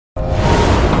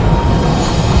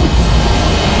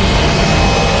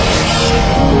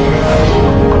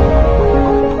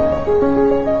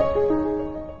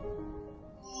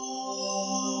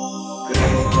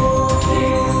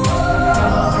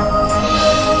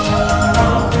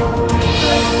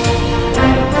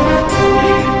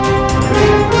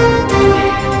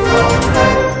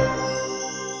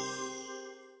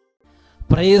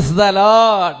Praise the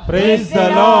Lord, praise the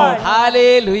Lord,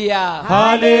 hallelujah,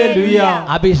 hallelujah.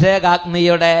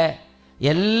 അഭിഷേകാഗ്നിയുടെ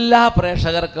എല്ലാ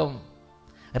പ്രേക്ഷകർക്കും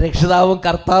രക്ഷിതാവും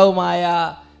കർത്താവുമായ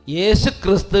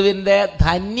യേശുക്രിസ്തുവിന്റെ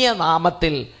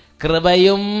ധന്യനാമത്തിൽ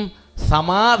കൃപയും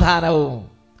സമാധാനവും.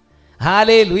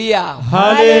 Hallelujah,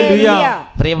 hallelujah.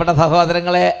 പ്രിയപ്പെട്ട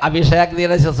സഹോദരങ്ങളെ,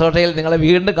 അഭിഷേകാഗ്നിയുടെ ശുശ്രൂഷയിൽ നിങ്ങളെ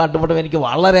വീണ്ടും കണ്ടുമുട്ടുമ്പോൾ എനിക്ക്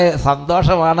വളരെ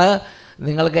സന്തോഷമാണ്.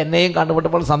 നിങ്ങൾക്ക് എന്നെയും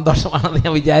കണ്ടുമുട്ടുമ്പോൾ സന്തോഷമാണെന്ന്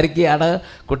ഞാൻ വിചാരിക്കുകയാണ്.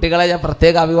 കുട്ടികളെ ഞാൻ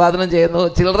പ്രത്യേക അഭിവാദനം ചെയ്യുന്നു.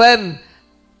 ചിൽഡ്രൻ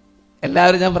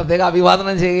എല്ലാവരും ഞാൻ പ്രത്യേക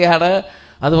അഭിവാദനം ചെയ്യുകയാണ്.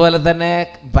 അതുപോലെ തന്നെ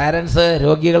പാരൻസ്,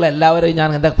 രോഗികൾ എല്ലാവരും ഞാൻ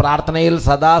എൻ്റെ പ്രാർത്ഥനയിൽ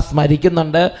സദാ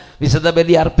സ്മരിക്കുന്നുണ്ട്. വിശുദ്ധ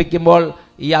ബലി അർപ്പിക്കുമ്പോൾ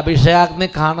ഈ അഭിഷേകാഗ്നി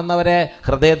കാണുന്നവരെ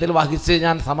ഹൃദയത്തിൽ വഹിച്ച്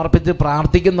ഞാൻ സമർപ്പിച്ച്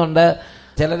പ്രാർത്ഥിക്കുന്നുണ്ട്.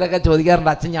 ചിലരൊക്കെ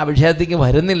ചോദിക്കാറുണ്ട്, അച്ഛൻ ഞാൻ അഭിഷേകത്തേക്ക്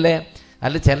വരുന്നില്ലേ?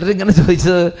 അല്ല, ചിലരിങ്ങനെ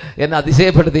ചോദിച്ചത് എന്നെ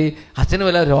അതിശയപ്പെടുത്തി. അച്ഛന്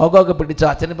വല്ല രോഗമൊക്കെ പിടിച്ചോ?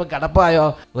 അച്ഛനിപ്പം കിടപ്പായോ?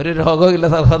 ഒരു രോഗവും ഇല്ല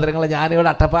സഹോദരങ്ങളെ. ഞാനിവിടെ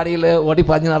അട്ടപ്പാടിയിൽ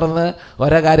ഓടിപ്പാഞ്ഞ് നടന്ന്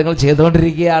ഓരോ കാര്യങ്ങൾ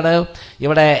ചെയ്തുകൊണ്ടിരിക്കുകയാണ്.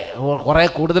 ഇവിടെ കുറേ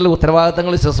കൂടുതൽ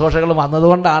ഉത്തരവാദിത്തങ്ങളും ശുശ്രൂഷകളും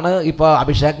വന്നതുകൊണ്ടാണ് ഇപ്പോൾ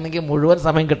അഭിഷേകത്തിലേക്ക് മുഴുവൻ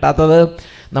സമയം കിട്ടാത്തത്.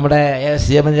 നമ്മുടെ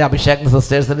CMN അഭിഷേക്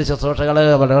സിസ്റ്റേഴ്സിൻ്റെ ശുശ്രൂഷകൾ,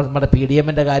 നമ്മുടെ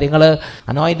PDMൻ്റെ കാര്യങ്ങൾ,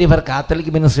 അനോയിൻറ്റിംഗ് ഫോർ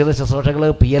കാത്തലിക് മിനിസ്ട്രിയുടെ ശുശ്രൂഷകൾ,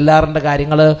 PLRൻ്റെ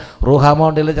കാര്യങ്ങൾ,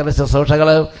 റൂഹാമൗണ്ടിലെ ചില ശുശ്രൂഷകൾ,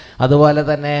 അതുപോലെ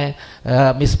തന്നെ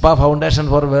മിസ്പ ഫൗണ്ടേഷൻ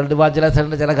ഫോർ വേൾഡ്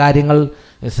ഇവാഞ്ചലൈസേഷൻ്റെ ചില കാര്യങ്ങൾ,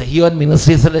 സഹിയോൻ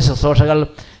മിനിസ്ട്രീസിൻ്റെ ശുശ്രൂഷകൾ,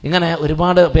 ഇങ്ങനെ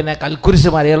ഒരുപാട്, പിന്നെ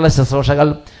കൽക്കുരിശ് മലയുള്ള ശുശ്രൂഷകൾ,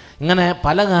 ഇങ്ങനെ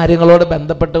പല കാര്യങ്ങളോട്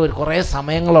ബന്ധപ്പെട്ട് കുറേ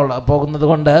സമയങ്ങളുള്ള പോകുന്നത്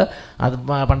കൊണ്ട് അത്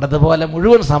പണ്ടതുപോലെ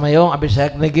മുഴുവൻ സമയവും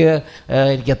അഭിഷേകത്തിലേക്ക്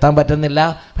എനിക്ക് എത്താൻ പറ്റുന്നില്ല.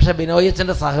 പക്ഷേ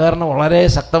ബിനോയച്ചൻ്റെ സഹകരണം വളരെ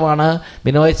ശക്തമാണ്.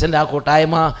 ബിനോയച്ചൻ്റെ ആ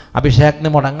കൂട്ടായ്മ അഭിഷേകത്തിന്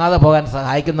മുടങ്ങാതെ പോകാൻ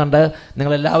സഹായിക്കുന്നുണ്ട്.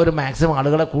 നിങ്ങളെല്ലാവരും മാക്സിമം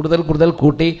ആളുകളെ കൂടുതൽ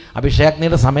കൂട്ടി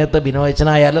അഭിഷേകത്തിൻ്റെ സമയത്ത്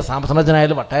ബിനോയച്ചനായാലും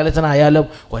സാംസണച്ചനായാലും വട്ടായലച്ചനായാലും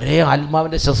ഒരേ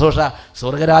ആത്മാവിൻ്റെ ശുശ്രൂഷ,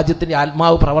 സ്വർഗരാജ്യത്തിൻ്റെ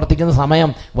ആത്മാവ് പ്രവർത്തിക്കുന്ന സമയം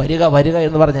വരിക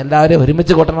എന്ന് പറഞ്ഞ് എല്ലാവരും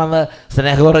ഒരുമിച്ച് കൂട്ടണമെന്ന്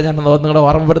സ്നേഹപൂർവ്വം ഞാൻ നിങ്ങളെ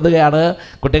ഓർമ്മപ്പെടുത്തുകയാണ്.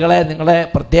 കുട്ടികളെ, നിങ്ങളെ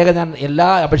പ്രത്യേകം ഞാൻ എല്ലാ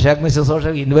അഭിഷേകത്തിന് ശുശ്രൂഷ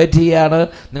ഇൻവൈറ്റ് ചെയ്യുകയാണ്.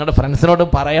 നിങ്ങളുടെ ഫ്രണ്ട്സിനോടും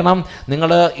പറയണം. നിങ്ങൾ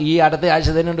ഈ അടുത്ത ആഴ്ച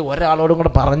തന്നെ ഒരാളോടും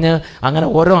കൂടെ പറഞ്ഞ് അങ്ങനെ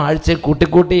ഓരോ ആഴ്ചയും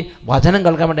കൂട്ടി വചനം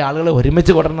കേൾക്കാൻ വേണ്ടി ആളുകളെ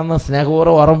ഒരുമിച്ച് കൂട്ടണമെന്ന്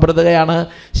സ്നേഹപൂർവ്വം ഓർമ്മപ്പെടുത്തുകയാണ്.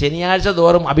 ശനിയാഴ്ച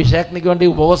തോറും അഭിഷേകത്തിനു വേണ്ടി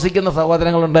ഉപവസിക്കുന്ന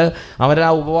സഹോദരങ്ങളുണ്ട്. അവർ ആ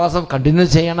ഉപവാസം കണ്ടിന്യൂ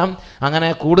ചെയ്യണം. അങ്ങനെ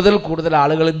കൂടുതൽ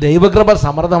ആളുകൾ ദൈവകൃപ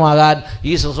സമൃദ്ധമാകാൻ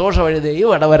ഈ ശുശ്രൂഷ വഴി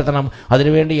ദൈവം ഇടവരുത്തണം.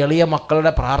 അതിനുവേണ്ടി എളിയ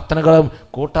മക്കളുടെ പ്രാർത്ഥനകളും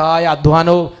കൂട്ടായ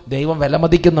അധ്വാനവും ദൈവം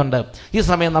വിലമതിക്കുന്നുണ്ട്. ഈ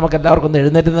സമയം നമുക്ക് എല്ലാവർക്കും ഒന്ന്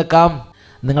എഴുന്നേറ്റ് നിൽക്കാം.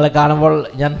 നിങ്ങളെ കാണുമ്പോൾ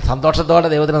ഞാൻ സന്തോഷത്തോടെ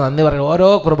ദൈവത്തിന് നന്ദി പറയുന്നു. ഓരോ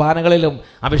കുർബാനകളിലും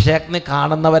അഭിഷേകത്തിനെ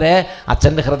കാണുന്നവരെ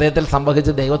അച്ഛൻ്റെ ഹൃദയത്തിൽ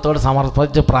സംഭവിച്ച് ദൈവത്തോട്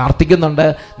സമർപ്പിച്ച് പ്രാർത്ഥിക്കുന്നുണ്ട്.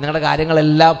 നിങ്ങളുടെ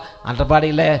കാര്യങ്ങളെല്ലാം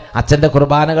അട്ടപ്പാടിയിലെ അച്ഛൻ്റെ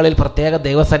കുർബാനകളിൽ പ്രത്യേക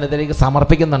ദൈവസന്നിധിയിലേക്ക്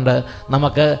സമർപ്പിക്കുന്നുണ്ട്.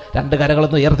 നമുക്ക് രണ്ട്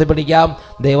കരങ്ങളൊന്ന് ഉയർത്തിപ്പിടിക്കാം.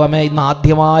 ദൈവമേ, ഇന്ന്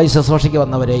ആദ്യമായി ശുശ്രൂഷയ്ക്ക്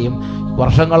വന്നവരെയും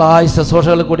വർഷങ്ങളായി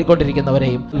ശുശ്രൂഷകൾ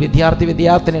കൂടിക്കൊണ്ടിരിക്കുന്നവരെയും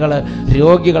വിദ്യാർത്ഥിനികൾ,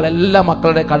 രോഗികൾ, എല്ലാ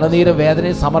മക്കളുടെ കണ്ണുനീരും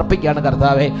വേദനയും സമർപ്പിക്കുകയാണ്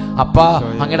കർത്താവേ. അപ്പാ,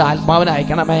 അങ്ങയുടെ ആത്മാവിനെ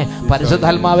അയക്കണമേ.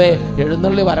 പരിശുദ്ധാത്മാവേ,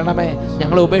 എഴുന്നള്ളി വരണമേ.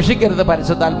 ഞങ്ങളെ ഉപേക്ഷിക്കരുത്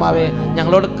പരിശുദ്ധാത്മാവേ.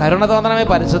 ഞങ്ങളോട് കരുണ തോന്നണമേ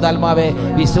പരിശുദ്ധാത്മാവേ.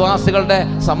 വിശ്വാസികളുടെ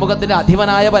സമൂഹത്തിന്റെ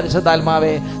അധിപനായ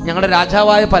പരിശുദ്ധാത്മാവേ, ഞങ്ങളുടെ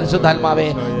രാജാവായ പരിശുദ്ധാത്മാവേ,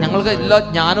 ഞങ്ങൾക്ക് എല്ലാ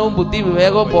ജ്ഞാനവും ബുദ്ധി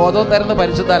വിവേകവും ബോധവും തരുന്ന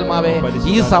പരിശുദ്ധാത്മാവേ,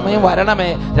 ഈ സമയം വരണമേ.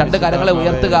 രണ്ട് കരങ്ങളെ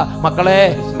ഉയർത്തുക.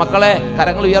 മക്കളെ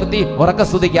കരങ്ങൾ ഉയർത്തി ഉറക്കെ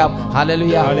സ്തുതിക്കാം.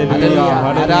 ഹല്ലേലൂയ, ഹല്ലേലൂയ,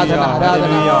 ആരാധന,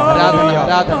 ആരാധന, ആരാധന,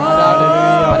 ആരാധന,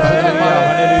 പരിശുദ്ധാത്മാവേ,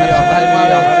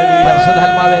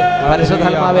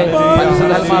 പരിശുദ്ധാത്മാവേ,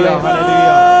 പരിശുദ്ധാത്മാവേ,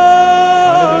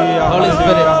 holy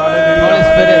spirit, holy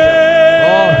spirit, oh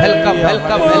welcome,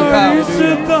 welcome, welcome.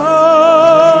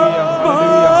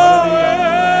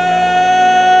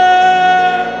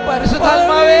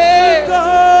 പരിശുദ്ധാത്മാവേ,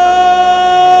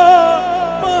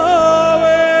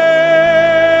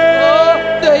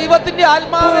 ദൈവത്തിന്റെ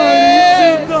ആത്മാവേ,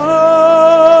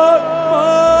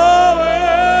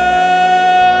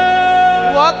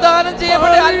 വാഗ്ദാനം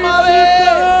ചെയ്യപ്പെട്ട ആത്മാവേ,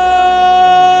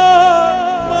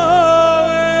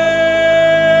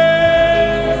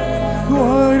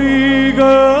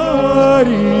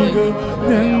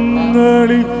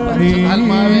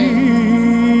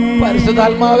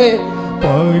 പരിശുദ്ധാത്മാവേ,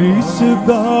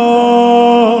 പരിശുദ്ധാത്മാവേ,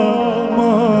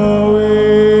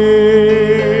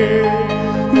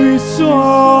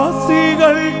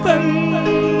 വിശ്വാസികൾ തൻ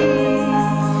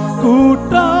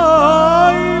കൂട്ടായ്മയിലെ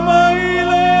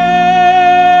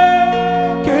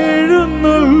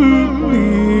എഴുന്നള്ളിടണമേ,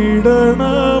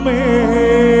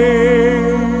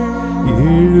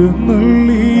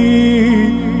 എഴുന്നള്ളിടണമേ.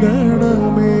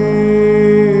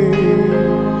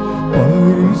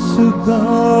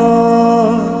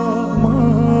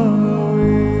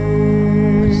 പരിശുദ്ധാത്മാവേ,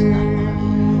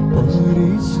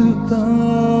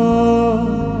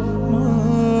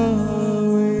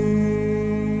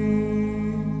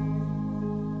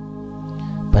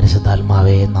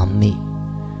 പരിശുദ്ധാത്മാവേ, നന്ദി.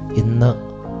 ഇന്ന്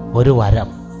ഒരു വരം,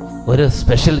 ഒരു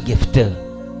സ്പെഷ്യൽ ഗിഫ്റ്റ്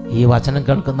ഈ വചനം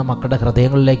കേൾക്കുന്ന മക്കളുടെ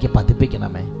ഹൃദയങ്ങളിലേക്ക്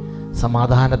പതിപ്പിക്കണമേ.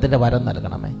 സമാധാനത്തിൻ്റെ വരം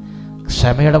നൽകണമേ,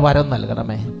 ക്ഷമയുടെ വരം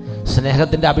നൽകണമേ,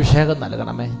 സ്നേഹത്തിൻ്റെ അഭിഷേകം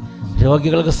നൽകണമേ,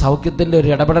 രോഗികൾക്ക് സൗഖ്യത്തിൻ്റെ ഒരു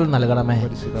ഇടപെടൽ നൽകണമേ.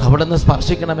 അവിടുന്ന്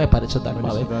സ്പർശിക്കണമേ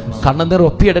പരിശുദ്ധാത്മാവേ. കണ്ണുനീർ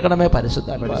ഒപ്പിയെടുക്കണമേ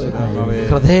പരിശുദ്ധാത്മാവേ.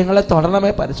 ഹൃദയങ്ങളെ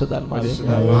തൊടണമേ പരിശുദ്ധാത്മാവേ.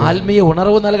 ആത്മീയ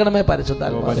ഉണർവ് നൽകണമേ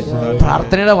പരിശുദ്ധാത്മാവേ.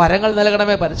 പ്രാർത്ഥനയുടെ വരങ്ങൾ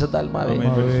നൽകണമേ പരിശുദ്ധാത്മാവേ.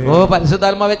 ഓ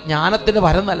പരിശുദ്ധാത്മാവേ, ജ്ഞാനത്തിന്റെ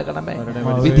വരം നൽകണമേ.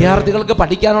 വിദ്യാർത്ഥികൾക്ക്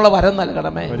പഠിക്കാനുള്ള വരം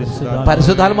നൽകണമേ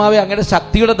പരിശുദ്ധാത്മാവേ. അങ്ങയുടെ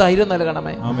ശക്തിയുടെ ധൈര്യം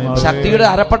നൽകണമേ, ശക്തിയുടെ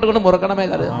അരപ്പട്ട് കൊണ്ട് മുറുക്കണമേ.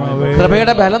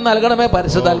 കൃപയുടെ ബലം നൽകണമേ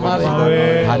പരിശുദ്ധാത്മാവേ.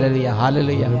 Hallelujah,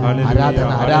 hallelujah.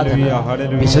 ആരാധന, ആരാധന.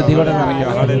 വിശുദ്ധിയോടെ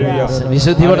നിറയ്ക്കണമേ,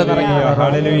 വിശുദ്ധിയോടെ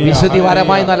നിറയ്ക്കണമേ. വിശുദ്ധി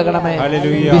വരമായി നൽകണമേ,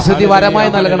 വിശുദ്ധി വരമായി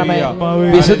നൽകണമേ,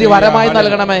 വിശുദ്ധി വരമായി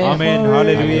നൽകണമേ.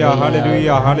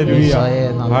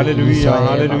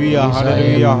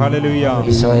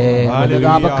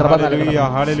 അനുതാപകൃപ നൽകണമേ,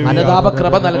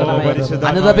 അനുതാപകൃപ നൽകണമേ.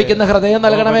 അനുതപിക്കുന്ന ഹൃദയം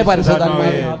നൽകണമേ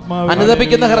പരിശുദ്ധാത്മാവേ.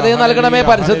 അനുതപിക്കുന്ന ഹൃദയം നൽകണമേ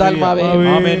പരിശുദ്ധാത്മാവേ.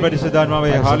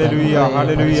 പരിശുദ്ധാത്മാവേ, ഹല്ലേലൂയ,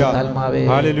 ഹല്ലേലൂയ,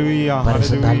 ഹല്ലേലൂയ,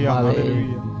 പരിശുദ്ധാത്മാവേ.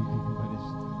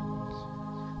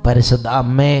 പരിശുദ്ധ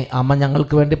അമ്മേ, അമ്മ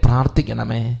ഞങ്ങൾക്ക് വേണ്ടി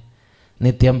പ്രാർത്ഥിക്കണമേ.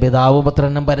 നിത്യം പിതാവും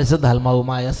പുത്രനും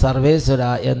പരിശുദ്ധാത്മാവുമായ സർവേശ്വര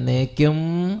എന്നേക്കും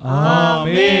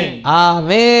ആമേൻ,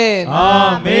 ആമേൻ,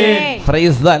 ആമേൻ.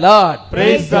 Praise the Lord,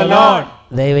 praise the Lord.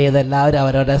 ദയവ് ചെയ്ത് എല്ലാവരും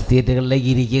അവരവരുടെ സീറ്റുകളിലേക്ക്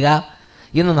ഇരിക്കുക.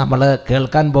 ഇന്ന് നമ്മൾ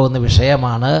കേൾക്കാൻ പോകുന്ന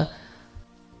വിഷയമാണ്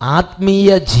ആത്മീയ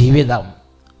ജീവിതം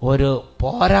ഒരു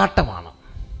പോരാട്ടമാണ്.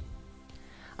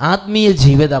 ആത്മീയ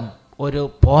ജീവിതം ഒരു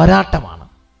പോരാട്ടമാണ്.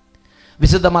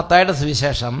 വിശുദ്ധ മത്തായിയുടെ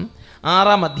സുവിശേഷം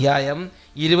 6-ാം അധ്യായം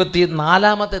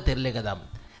 24-ാമത്തെ തിരുലിഖിതം.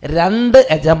 2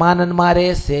 യജമാനന്മാരെ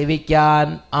സേവിക്കാൻ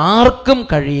ആർക്കും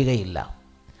കഴിയുകയില്ല,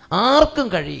 ആർക്കും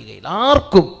കഴിയുകയില്ല.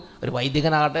 ആർക്കും, ഒരു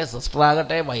വൈദികനാകട്ടെ,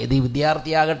 സിസ്റ്ററാകട്ടെ,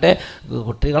 വിദ്യാർത്ഥിയാകട്ടെ,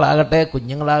 കുട്ടികളാകട്ടെ,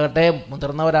 കുഞ്ഞുങ്ങളാകട്ടെ,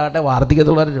 മുതിർന്നവരാകട്ടെ,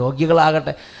 വാർദ്ധക്യത്തിലുള്ള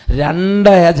രോഗികളാകട്ടെ,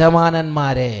 2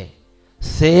 യജമാനന്മാരെ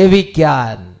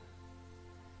സേവിക്കാൻ,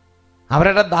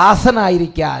 അവരുടെ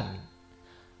ദാസനായിരിക്കാൻ,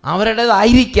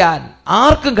 അവരുടേതായിരിക്കാൻ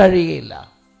ആർക്കും കഴിയുകയില്ല.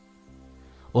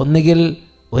 ഒന്നുകിൽ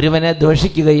ഒരുവനെ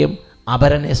ദ്വേഷിക്കുകയും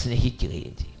അപരനെ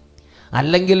സ്നേഹിക്കുകയും ചെയ്യും,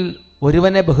 അല്ലെങ്കിൽ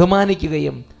ഒരുവനെ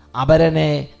ബഹുമാനിക്കുകയും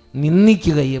അപരനെ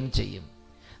നിന്ദിക്കുകയും ചെയ്യും.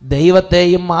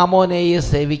 ദൈവത്തെയും മാമോനെയും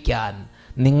സേവിക്കാൻ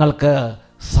നിങ്ങൾക്ക്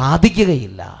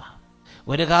സാധിക്കുകയില്ല.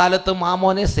 ഒരു കാലത്ത്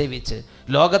മാമോനെ സേവിച്ച്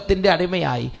ലോകത്തിൻ്റെ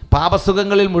അടിമയായി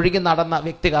പാപസുഖങ്ങളിൽ മുഴുകി നടന്ന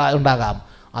വ്യക്തി ഉണ്ടാകാം.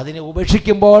 അതിനെ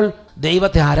ഉപേക്ഷിക്കുമ്പോൾ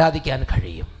ദൈവത്തെ ആരാധിക്കാൻ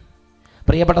കഴിയും.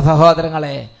 പ്രിയപ്പെട്ട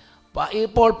സഹോദരങ്ങളെ,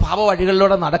 ഇപ്പോൾ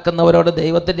പാപവഴികളിലൂടെ നടക്കുന്നവരോട്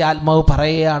ദൈവത്തിൻ്റെ ആത്മാവ്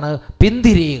പറയുകയാണ്,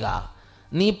 പിന്തിരിയുക,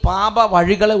 നീ പാപ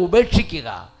വഴികളെ ഉപേക്ഷിക്കുക.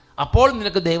 അപ്പോൾ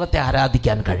നിനക്ക് ദൈവത്തെ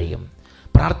ആരാധിക്കാൻ കഴിയും.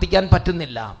 പ്രാർത്ഥിക്കാൻ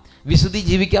പറ്റുന്നില്ല, വിശുദ്ധി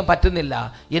ജീവിക്കാൻ പറ്റുന്നില്ല,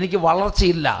 എനിക്ക്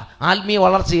വളർച്ചയില്ല, ആത്മീയ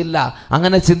വളർച്ചയില്ല,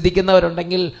 അങ്ങനെ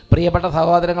ചിന്തിക്കുന്നവരുണ്ടെങ്കിൽ പ്രിയപ്പെട്ട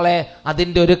സഹോദരങ്ങളെ,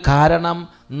 അതിൻ്റെ ഒരു കാരണം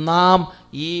നാം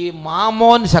ഈ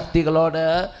മാമോൻ ശക്തികളോട്,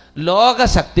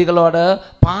 ലോകശക്തികളോട്,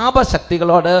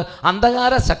 പാപശക്തികളോട്,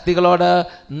 അന്ധകാര ശക്തികളോട്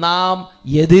നാം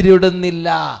എതിരിടുന്നില്ല,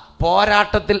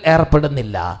 പോരാട്ടത്തിൽ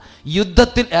ഏർപ്പെടുന്നില്ല,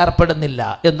 യുദ്ധത്തിൽ ഏർപ്പെടുന്നില്ല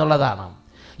എന്നുള്ളതാണ്.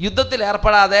 യുദ്ധത്തിൽ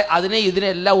ഏർപ്പെടാതെ അതിനെ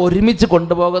ഇതിനെല്ലാം ഒരുമിച്ച്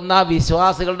കൊണ്ടുപോകുന്ന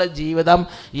വിശ്വാസികളുടെ ജീവിതം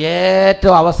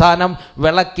ഏറ്റവും അവസാനം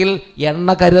വിളക്കിൽ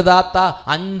എണ്ണ കരുതാത്ത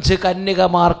 5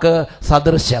 കന്യകമാർക്ക്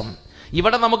സദൃശ്യം.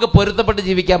 ഇവിടെ നമുക്ക് പൊരുത്തപ്പെട്ട്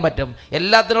ജീവിക്കാൻ പറ്റും,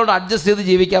 എല്ലാത്തിനോടും അഡ്ജസ്റ്റ് ചെയ്ത്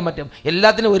ജീവിക്കാൻ പറ്റും,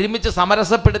 എല്ലാത്തിനും ഒരുമിച്ച്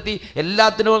സമരസപ്പെടുത്തി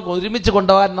എല്ലാത്തിനും ഒരുമിച്ച്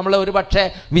കൊണ്ടുപോകാൻ നമ്മൾ ഒരു പക്ഷേ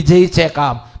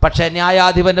വിജയിച്ചേക്കാം. പക്ഷേ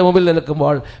ന്യായാധിപൻ്റെ മുമ്പിൽ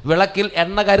നിൽക്കുമ്പോൾ വിളക്കിൽ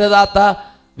എണ്ണ കരുതാത്ത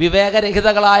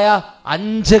വിവേകരഹിതകളായ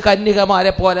 5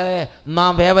 കന്യകമാരെ പോലെ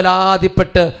നാം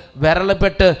വേവലാതിപ്പെട്ട്,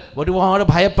 വിരളപ്പെട്ട്, ഒരുപാട്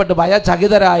ഭയപ്പെട്ട്,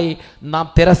 ഭയചകിതരായി നാം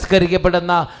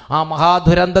തിരസ്കരിക്കപ്പെടുന്ന ആ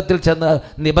മഹാദുരന്തത്തിൽ ചെന്ന്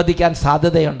നിബന്ധിക്കാൻ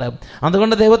സാധ്യതയുണ്ട്.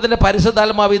 അതുകൊണ്ട് ദൈവത്തിൻ്റെ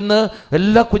പരിശുദ്ധാത്മാവ് ഇന്ന്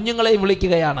എല്ലാ കുഞ്ഞുങ്ങളെയും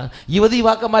വിളിക്കുകയാണ്,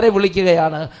 യുവതീവാക്കന്മാരെ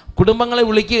വിളിക്കുകയാണ്, കുടുംബങ്ങളെ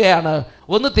വിളിക്കുകയാണ്.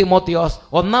 1 തിമോത്തിയോസ്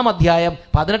 1-ാം അധ്യായം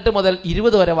 18 മുതൽ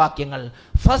 20 വരെ വാക്യങ്ങൾ.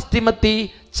 1 Timothy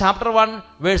chapter 1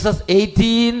 verses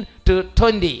 18 to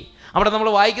 20. അവിടെ നമ്മൾ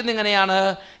വായിക്കുന്നത് ഇങ്ങനെയാണ്,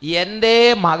 എൻ്റെ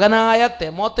മകനായ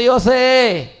തിമോത്തിയോസേ,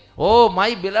 ഓ മൈ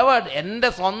ബിലവഡ്, എൻ്റെ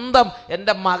സ്വന്തം,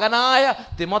 എൻ്റെ മകനായ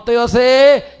തിമോത്തിയോസേ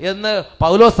എന്ന്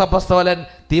പൗലോസ് അപ്പോസ്തലൻ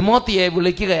തിമോത്തിയെ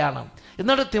വിളിക്കുകയാണ്.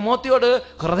 എന്നിട്ട് തിമോത്തിയോട്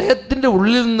ഹൃദയത്തിൻ്റെ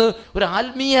ഉള്ളിൽ നിന്ന് ഒരു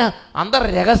ആത്മീയ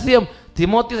അന്തർരഹസ്യം,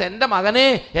 തിമോത്തിയോസ്, എൻ്റെ മകനെ,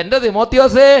 എൻ്റെ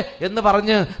തിമോത്തിയോസേ എന്ന്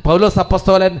പറഞ്ഞ് പൗലോസ്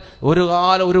അപ്പോസ്തലൻ ഒരു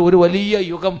കാലം, ഒരു വലിയ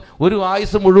യുഗം, ഒരു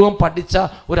ആയുസ് മുഴുവൻ പഠിച്ച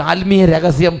ഒരു ആത്മീയ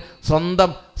രഹസ്യം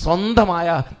സ്വന്തമായ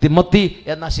തിമോത്തി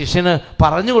എന്ന ശിഷ്യന്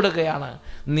പറഞ്ഞു കൊടുക്കുകയാണ്.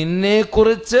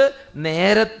 നിന്നെക്കുറിച്ച്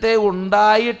നേരത്തെ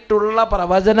ഉണ്ടായിട്ടുള്ള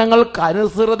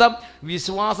പ്രവചനങ്ങൾക്കനുസൃതം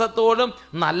വിശ്വാസത്തോടും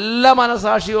നല്ല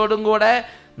മനസാക്ഷിയോടും കൂടെ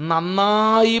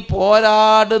നന്നായി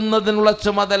പോരാടുന്നതിനുള്ള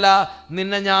ചുമതല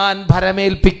നിന്നെ ഞാൻ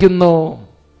ഭരമേൽപ്പിക്കുന്നു.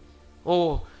 ഓ,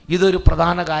 ഇതൊരു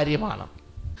പ്രധാന കാര്യമാണ്.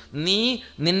 നീ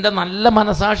നിന്റെ നല്ല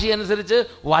മനസാക്ഷി അനുസരിച്ച്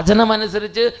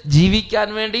വചനമനുസരിച്ച് ജീവിക്കാൻ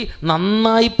വേണ്ടി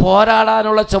നന്നായി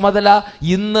പോരാടാനുള്ള ചുമതല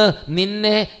ഇന്ന്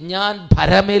നിന്നെ ഞാൻ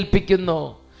ഭരമേൽപ്പിക്കുന്നു.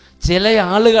 ചില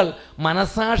ആളുകൾ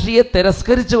മനസാക്ഷിയെ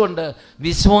തിരസ്കരിച്ചുകൊണ്ട്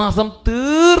വിശ്വാസം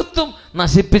തീർത്തും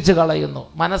നശിപ്പിച്ച് കളയുന്നു.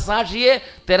 മനസാക്ഷിയെ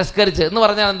തിരസ്കരിച്ച് എന്ന്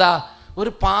പറഞ്ഞാൽ എന്താ?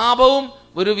 ഒരു പാപവും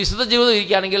ഒരു വിശുദ്ധ ജീവിതം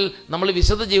ഇരിക്കുകയാണെങ്കിൽ നമ്മൾ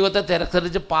വിശുദ്ധ ജീവിതത്തെ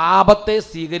തിരസ്കരിച്ച് പാപത്തെ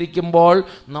സ്വീകരിക്കുമ്പോൾ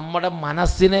നമ്മുടെ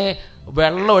മനസ്സിനെ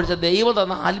വെള്ളം ഒഴിച്ച ദൈവം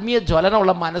തന്ന ആത്മീയ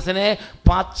ജ്വലനമുള്ള മനസ്സിനെ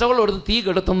പച്ചവെള്ളം എടുത്ത് തീ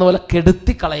കെടുത്തുന്ന പോലെ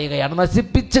കെടുത്തി കളയുകയാണ്,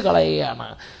 നശിപ്പിച്ച് കളയുകയാണ്.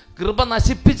 കൃപ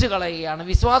നശിപ്പിച്ച് കളയുകയാണ്,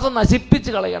 വിശ്വാസം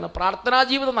നശിപ്പിച്ച് കളയുകയാണ്, പ്രാർത്ഥനാ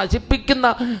ജീവിതം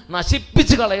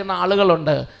നശിപ്പിച്ച് കളയുന്ന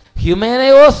ആളുകളുണ്ട്.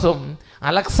 ഹ്യൂമേനയോസും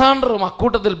അലക്സാണ്ടറും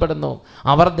അക്കൂട്ടത്തിൽപ്പെടുന്നു.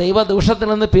 അവർ ദൈവദൂഷത്തിൽ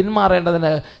നിന്ന്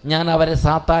പിന്മാറേണ്ടതിന് ഞാൻ അവരെ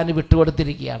സാത്താന്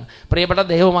വിട്ടുകൊടുത്തിരിക്കുകയാണ്. പ്രിയപ്പെട്ട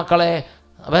ദൈവമക്കളെ,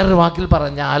 വേറൊരു വാക്കിൽ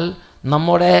പറഞ്ഞാൽ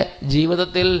നമ്മുടെ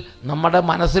ജീവിതത്തിൽ നമ്മുടെ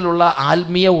മനസ്സിലുള്ള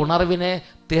ആത്മീയ ഉണർവിനെ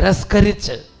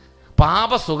തിരസ്കരിച്ച്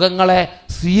പാപസുഖങ്ങളെ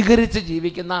സ്വീകരിച്ച്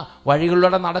ജീവിക്കുന്ന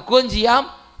വഴികളിലൂടെ നടക്കുകയും ചെയ്യാം,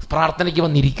 പ്രാർത്ഥനയ്ക്ക്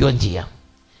വന്നിരിക്കുകയും ചെയ്യാം.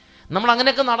 നമ്മൾ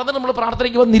അങ്ങനെയൊക്കെ നടന്ന് നമ്മൾ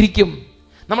പ്രാർത്ഥനയ്ക്ക് വന്നിരിക്കും,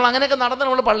 നമ്മൾ അങ്ങനെയൊക്കെ നടന്ന്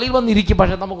നമ്മൾ പള്ളിയിൽ വന്നിരിക്കും,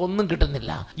 പക്ഷെ നമുക്കൊന്നും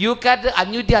കിട്ടുന്നില്ല. യൂക്കാറ്റ്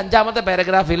 505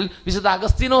 പാരഗ്രാഫിൽ വിശുദ്ധ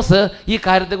അഗസ്തീനോസ് ഈ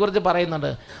കാര്യത്തെക്കുറിച്ച്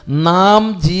പറയുന്നുണ്ട്. നാം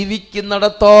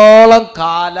ജീവിക്കുന്നിടത്തോളം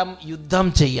കാലം യുദ്ധം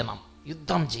ചെയ്യണം.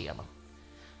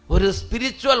 ഒരു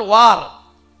spiritual war,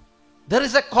 there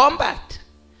is A compact,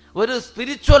 ഒരു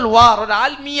സ്പിരിച്വൽ വാർ, ഒരു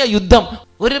ആത്മീയ യുദ്ധം.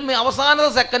 ഒരു അവസാന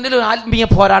സെക്കൻഡിൽ ഒരു ആത്മീയ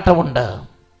പോരാട്ടമുണ്ട്.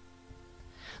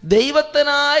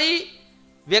 ദൈവത്തിനായി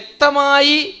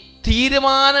വ്യക്തമായി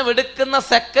തീരുമാനമെടുക്കുന്ന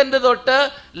സെക്കൻഡ് തൊട്ട്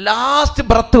ലാസ്റ്റ്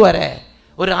ബ്രത്ത് വരെ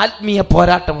ഒരു ആത്മീയ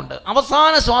പോരാട്ടമുണ്ട്.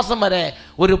 അവസാന ശ്വാസം വരെ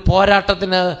ഒരു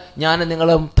പോരാട്ടത്തിന് ഞാൻ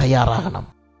നിങ്ങളും തയ്യാറാകണം.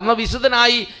 നമ്മൾ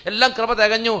വിശുദ്ധനായി എല്ലാം കൃപ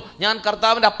തികഞ്ഞു, ഞാൻ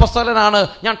കർത്താവിൻ്റെ അപ്പസ്തലനാണ്,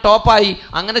 ഞാൻ ടോപ്പായി,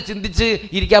 അങ്ങനെ ചിന്തിച്ച്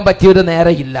ഇരിക്കാൻ പറ്റിയൊരു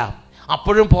നേരെയില്ല.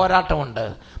 അപ്പോഴും പോരാട്ടമുണ്ട്.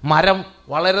 മരം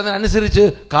വളരുന്നതിനനുസരിച്ച്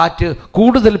കാറ്റ്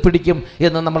കൂടുതൽ പിടിക്കും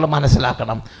എന്ന് നമ്മൾ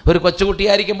മനസ്സിലാക്കണം. ഒരു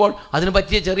കൊച്ചുകുട്ടിയായിരിക്കുമ്പോൾ അതിന്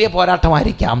പറ്റിയ ചെറിയ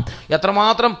പോരാട്ടമായിരിക്കാം.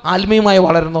 എത്രമാത്രം ആത്മീയമായി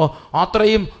വളരുന്നോ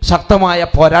അത്രയും ശക്തമായ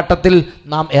പോരാട്ടത്തിൽ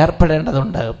നാം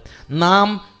ഏർപ്പെടേണ്ടതുണ്ട്. നാം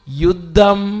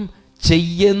യുദ്ധം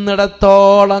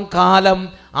ചെയ്യുന്നിടത്തോളം കാലം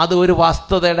അത് ഒരു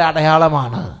വസ്തുതയുടെ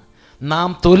അടയാളമാണ്. നാം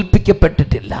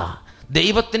തോൽപ്പിക്കപ്പെട്ടിട്ടില്ല.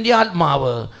 ദൈവത്തിൻ്റെ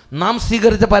ആത്മാവ്, നാം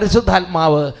സ്വീകരിച്ച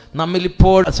പരിശുദ്ധാത്മാവ് നമ്മിൽ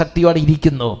ഇപ്പോൾ ശക്തിയോടെ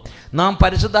ഇരിക്കുന്നു. നാം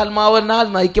പരിശുദ്ധാത്മാവിനാൽ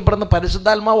നയിക്കപ്പെടുന്ന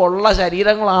പരിശുദ്ധാത്മാവ് ഉള്ള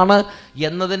ശരീരങ്ങളാണ്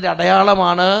എന്നതിൻ്റെ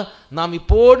അടയാളമാണ് നാം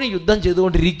ഇപ്പോഴും യുദ്ധം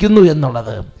ചെയ്തുകൊണ്ടിരിക്കുന്നു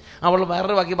എന്നുള്ളത്. അവൾ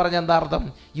വേറൊരു വാക്കി പറഞ്ഞ എന്താ അർത്ഥം?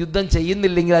 യുദ്ധം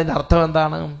ചെയ്യുന്നില്ലെങ്കിൽ അതിൻ്റെ അർത്ഥം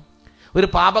എന്താണ്? ഒരു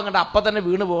പാപം കണ്ട അപ്പം തന്നെ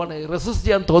വീണ് പോവാണ്, റെസിസ്റ്റ്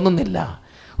ചെയ്യാൻ തോന്നുന്നില്ല.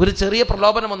 ഒരു ചെറിയ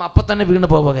പ്രലോഭനം വന്ന് അപ്പം തന്നെ വീണ്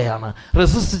പോവുകയാണ്,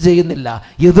 റെസിസ്റ്റ് ചെയ്യുന്നില്ല,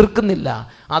 എതിർക്കുന്നില്ല.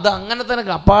 അത് അങ്ങനെ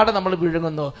തന്നെ അപ്പാടെ നമ്മൾ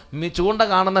വിഴുങ്ങുന്നു. ചൂണ്ട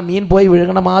കാണുന്ന മീൻ പോയി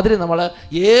വിഴുങ്ങണ മാതിരി നമ്മൾ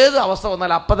ഏത് അവസ്ഥ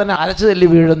വന്നാലും അപ്പം തന്നെ അരച്ചു തല്ലി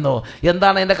വീഴുന്നു.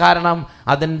 എന്താണ് അതിൻ്റെ കാരണം?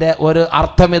 അതിൻ്റെ ഒരു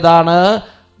അർത്ഥം ഇതാണ്: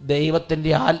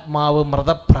 ദൈവത്തിൻ്റെ ആത്മാവ്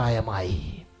മൃതപ്രായമായി.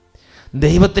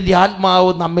 ദൈവത്തിൻ്റെ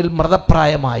ആത്മാവ് നമ്മിൽ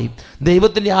മൃതപ്രായമായി.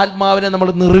 ദൈവത്തിൻ്റെ ആത്മാവിനെ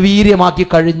നമ്മൾ നിർവീര്യമാക്കി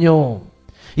കഴിഞ്ഞു.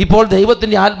 ഇപ്പോൾ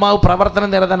ദൈവത്തിൻ്റെ ആത്മാവ് പ്രവർത്തന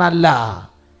നിരതനല്ല.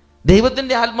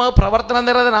 ദൈവത്തിൻ്റെ ആത്മാവ് പ്രവർത്തന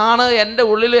നിരതനാണ്. എൻ്റെ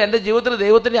ഉള്ളിൽ, എൻ്റെ ജീവിതത്തിൽ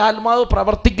ദൈവത്തിൻ്റെ ആത്മാവ്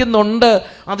പ്രവർത്തിക്കുന്നുണ്ട്.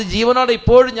 അത് ജീവനോടെ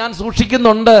ഇപ്പോഴും ഞാൻ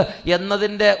സൂക്ഷിക്കുന്നുണ്ട്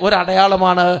എന്നതിൻ്റെ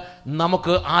ഒരടയാളമാണ്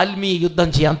നമുക്ക് ആത്മീയ യുദ്ധം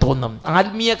ചെയ്യാൻ തോന്നും.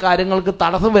 ആത്മീയ കാര്യങ്ങൾക്ക്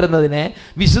തടസ്സം വരുന്നതിനെ,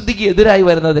 വിശുദ്ധിക്ക് എതിരായി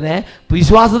വരുന്നതിനെ,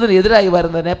 വിശ്വാസത്തിന് എതിരായി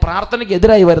വരുന്നതിനെ, പ്രാർത്ഥനയ്ക്ക്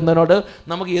എതിരായി വരുന്നതിനോട്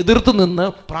നമുക്ക് എതിർത്ത് നിന്ന്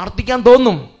പ്രാർത്ഥിക്കാൻ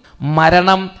തോന്നും.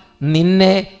 മരണം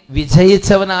നിന്നെ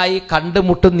വിജയിച്ചവനായി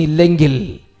കണ്ടുമുട്ടുന്നില്ലെങ്കിൽ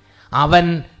അവൻ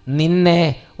നിന്നെ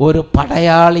ഒരു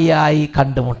പടയാളിയായി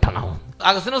കണ്ടുമുട്ടണം.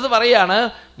 അഗസ്തീനോസ് പറയാണ്,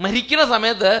 മരിക്കുന്ന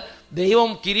സമയത്ത് ദൈവം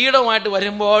കിരീടവുമായിട്ട്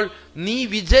വരുമ്പോൾ നീ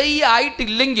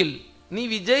വിജയിയായിട്ടില്ലെങ്കിൽ, നീ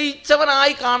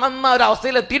വിജയിച്ചവനായി കാണുന്ന ഒരു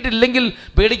അവസ്ഥയിൽ എത്തിയിട്ടില്ലെങ്കിൽ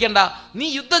പേടിക്കണ്ട, നീ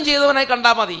യുദ്ധം ചെയ്തവനായി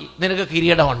കണ്ടാൽ മതി, നിനക്ക്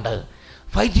കിരീടമുണ്ട്.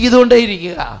 ഫൈറ്റ്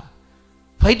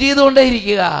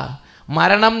ചെയ്തുകൊണ്ടേയിരിക്കുക.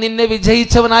 മരണം നിന്നെ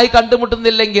വിജയിച്ചവനായി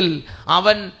കണ്ടുമുട്ടുന്നില്ലെങ്കിൽ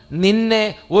അവൻ നിന്നെ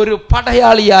ഒരു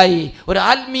പടയാളിയായി, ഒരു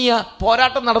ആത്മീയ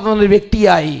പോരാട്ടം നടത്തുന്ന ഒരു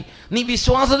വ്യക്തിയായി, നീ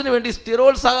വിശ്വാസത്തിന് വേണ്ടി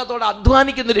സ്ഥിരോത്സാഹത്തോടെ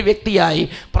അധ്വാനിക്കുന്നൊരു വ്യക്തിയായി,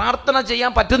 പ്രാർത്ഥന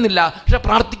ചെയ്യാൻ പറ്റുന്നില്ല പക്ഷെ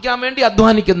പ്രാർത്ഥിക്കാൻ വേണ്ടി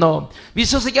അധ്വാനിക്കുന്നു,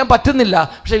 വിശ്വസിക്കാൻ പറ്റുന്നില്ല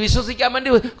പക്ഷെ വിശ്വസിക്കാൻ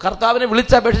വേണ്ടി കർത്താവിനെ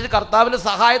വിളിച്ചപേക്ഷിച്ച് കർത്താവിൻ്റെ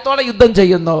സഹായത്തോടെ യുദ്ധം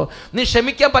ചെയ്യുന്നു, നീ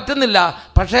ക്ഷമിക്കാൻ പറ്റുന്നില്ല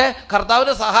പക്ഷേ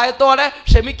കർത്താവിൻ്റെ സഹായത്തോടെ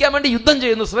ക്ഷമിക്കാൻ വേണ്ടി യുദ്ധം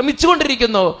ചെയ്യുന്നു,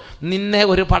 ശ്രമിച്ചുകൊണ്ടിരിക്കുന്നു. നിന്നെ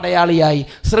ഒരു പടയാളിയായി,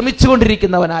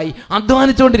 ശ്രമിച്ചുകൊണ്ടിരിക്കുന്നവനായി,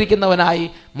 അധ്വാനിച്ചുകൊണ്ടിരിക്കുന്നവനായി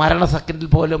മരണ സെക്കൻഡിൽ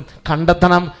പോലും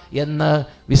കണ്ടെത്തണം എന്ന്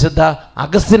വിശുദ്ധ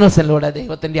അഗസ്തീനോസിലൂടെ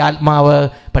ദൈവത്തിൻ്റെ ആത്മാവ്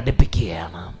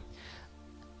പഠിപ്പിക്കുകയാണ്.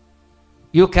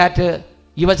 യൂക്കാറ്റ്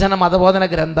യുവജന മതബോധന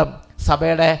ഗ്രന്ഥം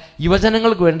സഭയുടെ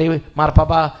യുവജനങ്ങൾക്ക് വേണ്ടി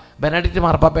മാർപ്പാപ്പ ബെനഡിക്റ്റ്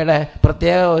മാർപ്പാപ്പയുടെ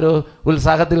പ്രത്യേക ഒരു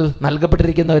ഉത്സാഹത്തിൽ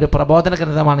നൽകപ്പെട്ടിരിക്കുന്ന ഒരു പ്രബോധന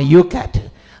ഗ്രന്ഥമാണ് യൂക്കാറ്റ്.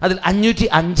 അതിൽ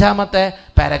 505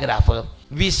 പാരഗ്രാഫ്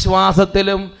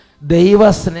വിശ്വാസത്തിലും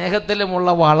ദൈവസ്നേഹത്തിലുമുള്ള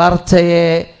വളർച്ചയെ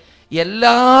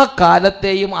എല്ലാ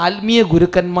കാലത്തെയും ആത്മീയ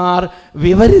ഗുരുക്കന്മാർ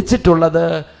വിവരിച്ചിട്ടുള്ളത്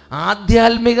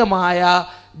ആധ്യാത്മികമായ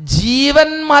ജീവൻ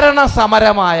മരണ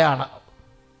സമരമായാണ്.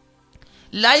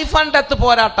 ലൈഫ് ആൻഡ് ഡെത്ത്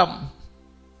പോരാട്ടം,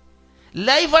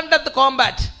 ലൈഫ് ആൻഡ് ഡെത്ത്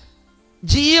കോമ്പാറ്റ്,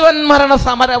 ജീവൻ മരണ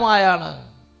സമരമായാണ്.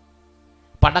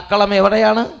 പടക്കളം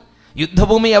എവിടെയാണ്?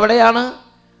 യുദ്ധഭൂമി എവിടെയാണ്?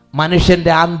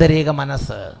 മനുഷ്യൻ്റെ ആന്തരിക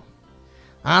മനസ്സ്,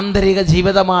 ആന്തരിക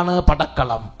ജീവിതമാണ്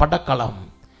പടക്കളം.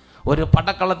 ഒരു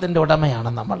പടക്കളത്തിൻ്റെ ഉടമയാണ്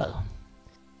നമ്മൾ.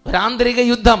 ഒരു ആന്തരിക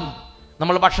യുദ്ധം.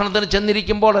 നമ്മൾ ഭക്ഷണത്തിന്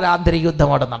ചെന്നിരിക്കുമ്പോൾ ഒരു ആന്തരിക യുദ്ധം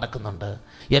അവിടെ നടക്കുന്നുണ്ട്.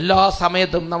 എല്ലാ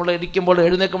സമയത്തും നമ്മൾ ഇരിക്കുമ്പോഴും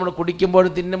എഴുന്നേൽക്കുമ്പോഴും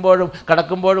കുടിക്കുമ്പോഴും തിന്നുമ്പോഴും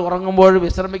കിടക്കുമ്പോഴും ഉറങ്ങുമ്പോഴും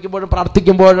വിശ്രമിക്കുമ്പോഴും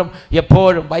പ്രാർത്ഥിക്കുമ്പോഴും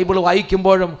എപ്പോഴും ബൈബിൾ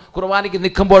വായിക്കുമ്പോഴും കുർബാനയ്ക്ക്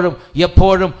നിൽക്കുമ്പോഴും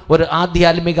എപ്പോഴും ഒരു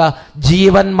ആധ്യാത്മിക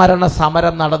ജീവൻ മരണ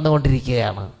സമരം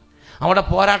നടന്നുകൊണ്ടിരിക്കുകയാണ്. അവിടെ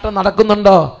പോരാട്ടം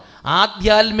നടക്കുന്നുണ്ടോ?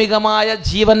 ആധ്യാത്മികമായ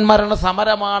ജീവൻ മരണ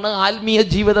സമരമാണ് ആത്മീയ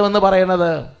ജീവിതം എന്ന്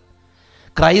പറയുന്നത്.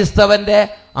 ക്രൈസ്തവൻ്റെ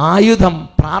ആയുധം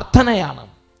പ്രാർത്ഥനയാണ്.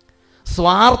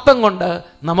 സ്വാർത്ഥം കൊണ്ട്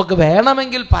നമുക്ക്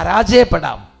വേണമെങ്കിൽ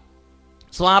പരാജയപ്പെടാം.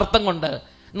 സ്വാർത്ഥം കൊണ്ട്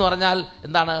എന്ന് പറഞ്ഞാൽ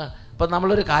എന്താണ്? ഇപ്പം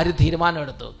നമ്മളൊരു കാര്യം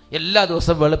തീരുമാനമെടുത്തു, എല്ലാ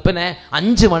ദിവസവും വെളുപ്പിനെ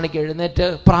 5 മണിക്ക് എഴുന്നേറ്റ്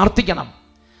പ്രാർത്ഥിക്കണം.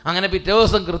 അങ്ങനെ പിറ്റേ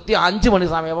ദിവസം കൃത്യം 5 മണി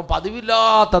സമയം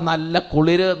പതിവില്ലാത്ത നല്ല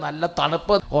കുളിര്, നല്ല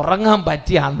തണുപ്പ്, ഉറങ്ങാൻ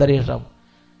പറ്റിയ അന്തരീക്ഷം.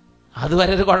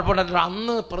 അതുവരെ ഒരു കുഴപ്പമുണ്ടല്ലോ.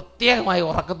 അന്ന് പ്രത്യേകമായി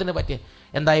ഉറക്കത്തിന് പറ്റിയ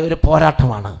എന്തായി ഒരു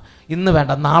പോരാട്ടമാണ്. ഇന്ന്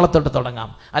വേണ്ട, നാളെ തൊട്ട് തുടങ്ങാം,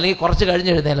 അല്ലെങ്കിൽ കുറച്ച്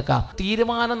കഴിഞ്ഞ് എഴുന്നേൽക്കാം.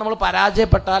 തീരുമാനം നമ്മൾ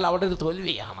പരാജയപ്പെട്ടാൽ അവിടെ ഒരു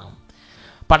തോൽവിയാണ്.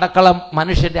 പടക്കളം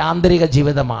മനുഷ്യൻ്റെ ആന്തരിക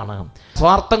ജീവിതമാണ്.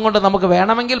 സ്വാർത്ഥം കൊണ്ട് നമുക്ക്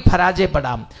വേണമെങ്കിൽ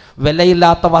പരാജയപ്പെടാം.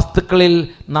 വിലയില്ലാത്ത വസ്തുക്കളിൽ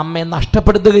നമ്മെ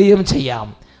നഷ്ടപ്പെടുത്തുകയും ചെയ്യാം.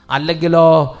 അല്ലെങ്കിലോ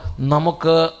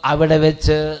നമുക്ക് അവിടെ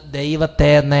വെച്ച് ദൈവത്തെ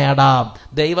നേടാം,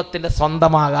 ദൈവത്തിൻ്റെ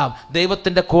സ്വന്തമാകാം,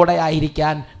 ദൈവത്തിൻ്റെ കൂടെ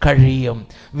ആയിരിക്കാൻ കഴിയും.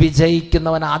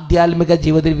 വിജയിക്കുന്നവൻ, ആധ്യാത്മിക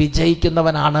ജീവിതത്തിൽ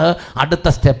വിജയിക്കുന്നവനാണ് അടുത്ത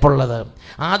സ്റ്റെപ്പുള്ളത്.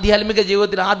 ആധ്യാത്മിക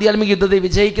ജീവിതത്തിൽ, ആധ്യാത്മിക യുദ്ധത്തിൽ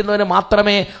വിജയിക്കുന്നവന്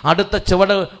മാത്രമേ അടുത്ത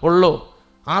ചുവട് ഉള്ളൂ.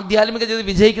 ആധ്യാത്മിക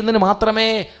ജീവിതത്തിൽ വിജയിക്കുന്നതിന് മാത്രമേ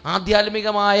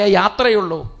ആധ്യാത്മികമായ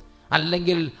യാത്രയുള്ളൂ.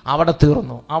 അല്ലെങ്കിൽ അവിടെ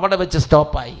തീർന്നു, അവിടെ വെച്ച്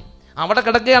സ്റ്റോപ്പായി, അവിടെ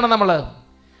കിടക്കുകയാണ് നമ്മൾ.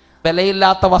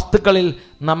 വിലയില്ലാത്ത വസ്തുക്കളിൽ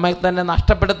നമ്മെ തന്നെ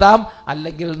നഷ്ടപ്പെടുത്താം,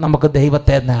 അല്ലെങ്കിൽ നമുക്ക്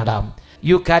ദൈവത്തെ നേടാം.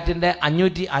 യുകാറ്റിൻ്റെ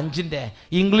 505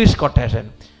 English quotation: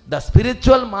 the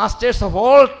spiritual masters of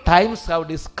all times have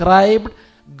described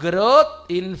growth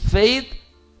in faith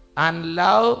and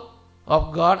love of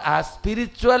God as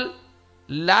spiritual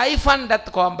life and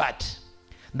death combat.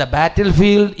 The battle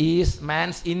field is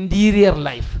man's interior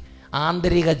life.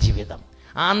 ആന്തരിക ജീവിതം,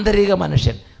 ആന്തരിക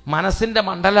മനുഷ്യൻ, മനസ്സിൻ്റെ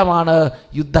മണ്ഡലമാണ്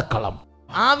യുദ്ധക്കളം.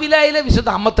 ആവിലായിലെ വിശുദ്ധ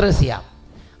അമ്മ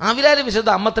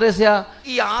ത്രേസ്യ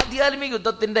ഈ ആധ്യാത്മിക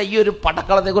യുദ്ധത്തിൻ്റെ ഈ ഒരു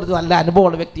പടക്കളത്തെക്കുറിച്ച് നല്ല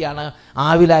അനുഭവമുള്ള വ്യക്തിയാണ്.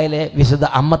 ആവിലായിലെ വിശുദ്ധ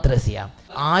അമ്മ ത്രേസ്യ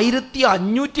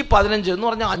 1515 എന്ന്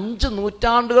പറഞ്ഞാൽ 5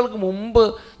 നൂറ്റാണ്ടുകൾക്ക് മുമ്പ്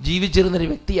ജീവിച്ചിരുന്നൊരു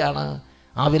വ്യക്തിയാണ്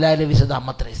ആവിലായിലെ വിശുദ്ധ അമ്മ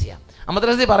ത്രേസ്യ. അമ്മ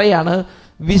ത്രേസ്യ പറയാണ്,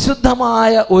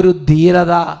 വിശുദ്ധമായ ഒരു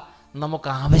ധീരത നമുക്ക്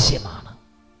ആവശ്യമാണ്.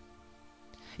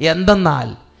 എന്തെന്നാൽ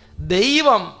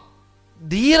ദൈവം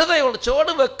ധീരതയുള്ള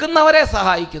ചുവട് വെക്കുന്നവരെ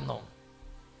സഹായിക്കുന്നു.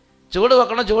 ചുവട്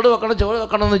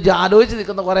വെക്കണം എന്ന് ആലോചിച്ച്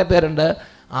നിൽക്കുന്ന കുറേ പേരുണ്ട്.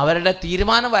 അവരുടെ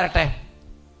തീരുമാനം വരട്ടെ.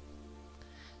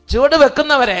 ചുവട്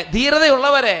വെക്കുന്നവരെ,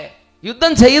 ധീരതയുള്ളവരെ,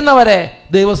 യുദ്ധം ചെയ്യുന്നവരെ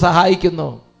ദൈവം സഹായിക്കുന്നു.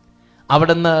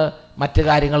 അവിടുന്ന് മറ്റു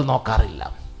കാര്യങ്ങൾ നോക്കാറില്ല.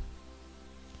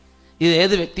 ഇത്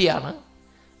ഏത് വ്യക്തിയാണ്?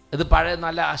 ഇത് പഴയ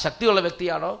നല്ല ശക്തിയുള്ള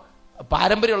വ്യക്തിയാണോ,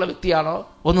 പാരമ്പര്യമുള്ള വ്യക്തിയാണോ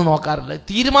ഒന്നും നോക്കാറില്ല.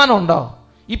 തീരുമാനമുണ്ടോ?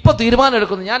 ഇപ്പോൾ തീരുമാനം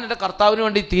എടുക്കുന്നു, ഞാൻ എൻ്റെ കർത്താവിന്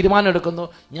വേണ്ടി തീരുമാനം എടുക്കുന്നു,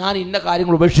 ഞാൻ ഇന്ന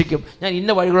കാര്യങ്ങൾ ഉപേക്ഷിക്കും, ഞാൻ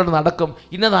ഇന്ന വഴികളോട് നടക്കും,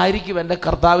 ഇന്നതായിരിക്കും എൻ്റെ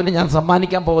കർത്താവിന് ഞാൻ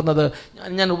സമ്മാനിക്കാൻ പോകുന്നത്,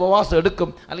 ഞാൻ ഉപവാസം എടുക്കും,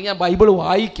 അല്ലെങ്കിൽ ഞാൻ ബൈബിൾ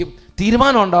വായിക്കും.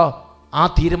 തീരുമാനമുണ്ടോ? ആ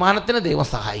തീരുമാനത്തിന് ദൈവം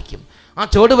സഹായിക്കും. ആ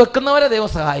ചുവട് വെക്കുന്നവരെ ദൈവം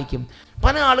സഹായിക്കും.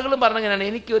 പല ആളുകളും പറഞ്ഞങ്ങനെയാണ്,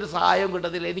 എനിക്കൊരു സഹായവും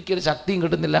കിട്ടുന്നില്ല, എനിക്കൊരു ശക്തിയും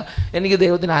കിട്ടുന്നില്ല, എനിക്ക്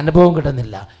ദൈവത്തിന് അനുഭവം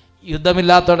കിട്ടുന്നില്ല.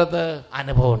 യുദ്ധമില്ലാത്തടത്ത്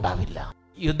അനുഭവം ഉണ്ടാവില്ല,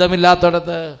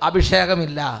 യുദ്ധമില്ലാത്തടത്ത്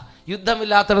അഭിഷേകമില്ല,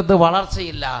 യുദ്ധമില്ലാത്തടത്ത്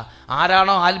വളർച്ചയില്ല.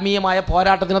 ആരാണോ ആത്മീയമായ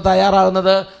പോരാട്ടത്തിന്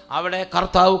തയ്യാറാകുന്നത് അവിടെ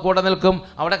കർത്താവ് കൂടെ നിൽക്കും.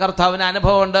 അവിടെ കർത്താവിന്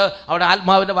അനുഭവമുണ്ട്, അവിടെ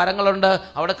ആത്മാവിൻ്റെ വരങ്ങളുണ്ട്,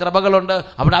 അവിടെ കൃപകളുണ്ട്,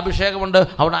 അവിടെ അഭിഷേകമുണ്ട്,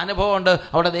 അവിടെ അനുഭവമുണ്ട്.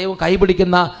 അവിടെ ദൈവം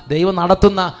കൈപിടിക്കുന്ന, ദൈവം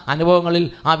നടത്തുന്ന അനുഭവങ്ങളിൽ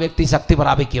ആ വ്യക്തി ശക്തി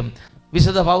പ്രാപിക്കും.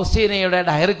 വിശുദ്ധ ഫൗസ്റ്റീനയുടെ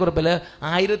ഡയറി കുറിപ്പിൽ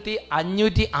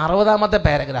 1560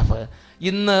 പാരഗ്രാഫ്,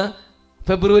 ഇന്ന്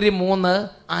ഫെബ്രുവരി 3,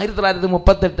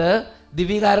 1938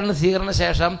 ദിവ്യകാരുണ്യ സ്വീകരണ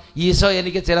ശേഷം ഈശോ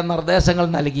എനിക്ക് ചില നിർദ്ദേശങ്ങൾ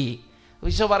നൽകി.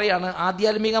 ഈശോ പറയാണ്,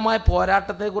 ആധ്യാത്മികമായ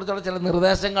പോരാട്ടത്തെക്കുറിച്ചുള്ള ചില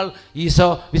നിർദ്ദേശങ്ങൾ ഈശോ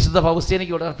വിശുദ്ധ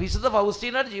ഫൗസ്റ്റീനയ്ക്ക് കൊടുക്കണം. വിശുദ്ധ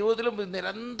ഫൗസ്റ്റീനയുടെ ജീവിതത്തിലും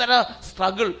നിരന്തര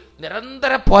സ്ട്രഗിൾ,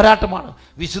 നിരന്തര പോരാട്ടമാണ്.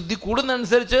 വിശുദ്ധി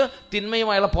കൂടുന്നതനുസരിച്ച്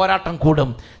തിന്മയുമായുള്ള പോരാട്ടം കൂടും.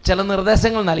 ചില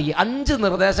നിർദ്ദേശങ്ങൾ നൽകി. 5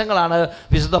 നിർദ്ദേശങ്ങളാണ്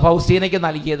വിശുദ്ധ ഫൗസ്റ്റീനയ്ക്ക്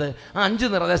നൽകിയത്. ആ 5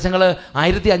 നിർദ്ദേശങ്ങൾ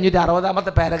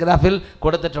 1560 പാരഗ്രാഫിൽ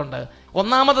കൊടുത്തിട്ടുണ്ട്.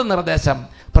 ഒന്നാമത്തെ നിർദ്ദേശം,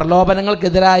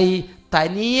 പ്രലോഭനങ്ങൾക്കെതിരായി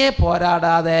തനിയെ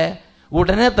പോരാടാതെ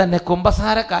ഉടനെ തന്നെ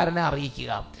കുമ്പസാരക്കാരനെ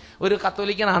അറിയിക്കുക. ഒരു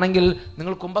കത്തോലിക്കനാണെങ്കിൽ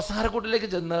നിങ്ങൾ കുമ്പസാരക്കൂട്ടിലേക്ക്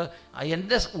ചെന്ന്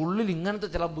എൻ്റെ ഉള്ളിൽ ഇങ്ങനത്തെ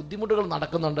ചില ബുദ്ധിമുട്ടുകൾ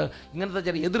നടക്കുന്നുണ്ട്, ഇങ്ങനത്തെ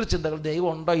ചില എതിർ ചിന്തകൾ, ദൈവം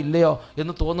ഉണ്ടോ ഇല്ലയോ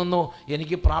എന്ന് തോന്നുന്നു,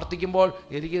 എനിക്ക് പ്രാർത്ഥിക്കുമ്പോൾ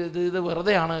എനിക്ക് ഇത്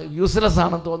വെറുതെയാണ്, യൂസ്ലെസ്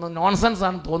ആണെന്ന് തോന്നുന്നു, നോൺസെൻസ്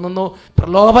ആണെന്ന് തോന്നുന്നു,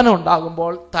 പ്രലോഭനം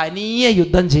ഉണ്ടാകുമ്പോൾ തനിയെ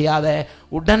യുദ്ധം ചെയ്യാതെ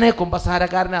ഉടനെ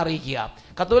കുമ്പസാരക്കാരനെ അറിയിക്കുക.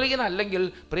 കത്തോലിക്കനല്ലെങ്കിൽ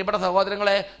പ്രിയപ്പെട്ട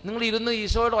സഹോദരങ്ങളെ, നിങ്ങൾ ഇരുന്ന്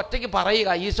ഈശോയോട് ഒറ്റയ്ക്ക് പറയുക,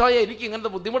 ഈശോയെ എനിക്ക്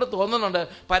ഇങ്ങനത്തെ ബുദ്ധിമുട്ട് തോന്നുന്നുണ്ട്,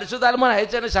 പരിശുദ്ധാത്മാവിനെ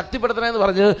അയച്ചതിനെ ശക്തിപ്പെടുത്തണമെന്ന്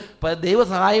പറഞ്ഞ്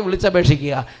ദൈവസഹായം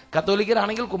വിളിച്ചപേക്ഷിക്കുക.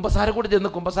 കത്തോലിക്കനാണെങ്കിൽ കുമ്പസാരക്കൂടി ചെന്ന്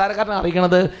കുമ്പസാരക്കാരനെ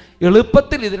അറിയിക്കുന്നത്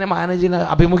എളുപ്പത്തിൽ ഇതിനെ മാനേജിനെ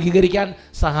അഭിമുഖീകരിക്കാൻ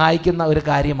സഹായിക്കുന്ന ഒരു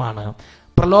കാര്യമാണ്.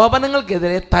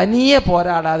 പ്രലോഭനങ്ങൾക്കെതിരെ തനിയെ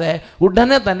പോരാടാതെ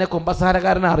ഉടനെ തന്നെ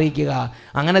കുമ്പസാരക്കാരനെ അറിയിക്കുക.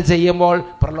 അങ്ങനെ ചെയ്യുമ്പോൾ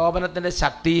പ്രലോഭനത്തിൻ്റെ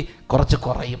ശക്തി കുറച്ച്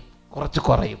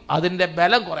കുറയും, അതിൻ്റെ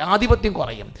ബലം കുറയും, ആധിപത്യം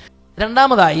കുറയും.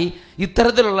 രണ്ടാമതായി,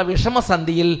 ഇത്തരത്തിലുള്ള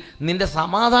വിഷമസന്ധിയിൽ നിന്റെ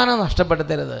സമാധാനം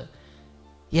നഷ്ടപ്പെടുത്തരുത്.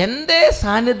 എൻ്റെ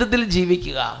സാന്നിധ്യത്തിൽ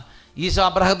ജീവിക്കുക. ഈശോ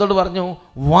അബ്രഹാത്തോട് പറഞ്ഞു,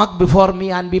 വാക്ക് before me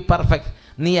and B perfect.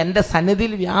 നീ എൻ്റെ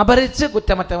സന്നിധിയിൽ വ്യാപരിച്ച്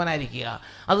കുറ്റമറ്റവനായിരിക്കുക.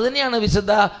 അതുതന്നെയാണ്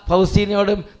വിശുദ്ധ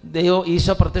ഫൗസ്റ്റീനയോടും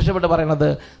ഈശോ പ്രത്യക്ഷപ്പെട്ട് പറയുന്നത്.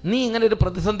 നീ ഇങ്ങനെ ഒരു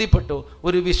പ്രതിസന്ധിപ്പെട്ടു,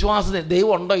 ഒരു വിശ്വാസത്തിന്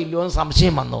ദൈവം ഉണ്ടോ ഇല്ലയോ എന്ന്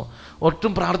സംശയം വന്നു,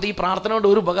 ഒട്ടും ഈ പ്രാർത്ഥന കൊണ്ട്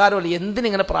ഒരു ഉപകാരമില്ല,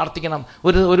 എന്തിനിങ്ങനെ പ്രാർത്ഥിക്കണം,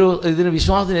 ഒരു ഇതിന്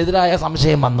വിശ്വാസത്തിനെതിരായ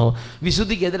സംശയം വന്നു,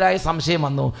 വിശുദ്ധിക്കെതിരായ സംശയം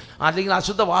വന്നു, അല്ലെങ്കിൽ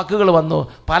അശുദ്ധ വാക്കുകൾ വന്നു,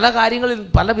 പല കാര്യങ്ങളിൽ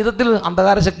പല വിധത്തിൽ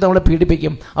അന്ധകാര ശക്തി നമ്മളെ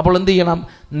പീഡിപ്പിക്കും. അപ്പോൾ എന്ത് ചെയ്യണം?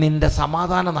 നിന്റെ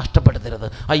സമാധാനം നഷ്ടപ്പെടുത്തരുത്.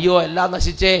 അയ്യോ എല്ലാം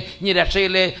നശിച്ചേ, ഇനി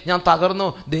രക്ഷയില്ലേ, ഞാൻ തകർന്നു,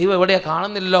 ദൈവം എവിടെയാ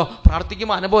കാണുന്നില്ലല്ലോ,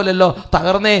 പ്രാർത്ഥിക്കുമ്പോൾ അനുഭവമില്ലല്ലോ,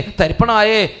 തകർന്നേ,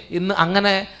 തരിപ്പണമായേ, ഇന്ന്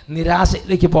അങ്ങനെ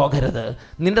നിരാശയിലേക്ക് പോകരുത്.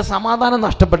 നിന്റെ സമാധാനം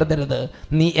നഷ്ടപ്പെടുത്തരുത്.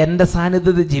 നീ എൻ്റെ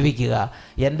സാന്നിധ്യത്തിൽ ജീവിക്കുക.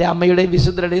 എൻ്റെ അമ്മയുടെയും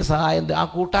വിശുദ്ധരുടെയും സഹായം, ആ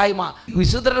കൂട്ടായ്മ,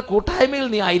 വിശുദ്ധരുടെ കൂട്ടായ്മയിൽ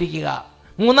നീ ആയിരിക്കുക.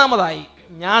 മൂന്നാമതായി,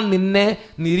 ഞാൻ നിന്നെ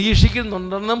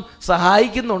നിരീക്ഷിക്കുന്നുണ്ടെന്നും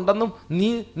സഹായിക്കുന്നുണ്ടെന്നും നീ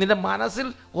നിന്റെ മനസ്സിൽ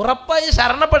ഉറപ്പായി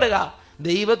ശരണപ്പെടുക.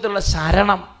 ദൈവത്തിലുള്ള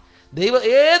ശരണം,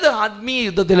 ഏത് ആത്മീയ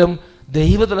യുദ്ധത്തിലും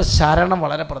ദൈവത്തിലുള്ള ശരണം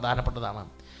വളരെ പ്രധാനപ്പെട്ടതാണ്.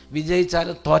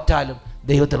 വിജയിച്ചാലും തോറ്റാലും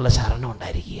ദൈവത്തിലുള്ള ശരണം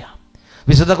ഉണ്ടായിരിക്കുക.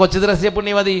 വിശുദ്ധ കൊച്ചുത്രസ്യ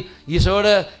പുണ്യവതി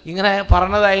ഈശോയോട് ഇങ്ങനെ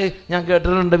പറഞ്ഞതായി ഞാൻ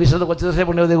കേട്ടിട്ടുണ്ട്. വിശുദ്ധ കൊച്ചുത്രസ്യ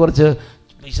പുണ്യവതിയെക്കുറിച്ച്,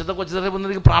 വിശുദ്ധ കൊച്ചുത്രസ്യ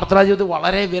പുണ്യവതിക്ക് പ്രാർത്ഥനാ ജീവിതത്തിൽ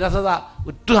വളരെ വിരസത,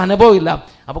 ഒട്ടും അനുഭവമില്ല.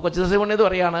 അപ്പോൾ കൊച്ചുത്രസ്യ പുണ്യവതി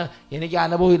പറയാണ്, എനിക്ക്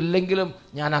അനുഭവം ഇല്ലെങ്കിലും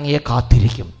ഞാൻ അങ്ങയെ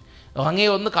കാത്തിരിക്കും. അങ്ങയെ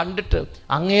ഒന്ന് കണ്ടിട്ട്,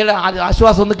 അങ്ങയുടെ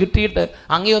ആശ്വാസം ഒന്ന് കിട്ടിയിട്ട്,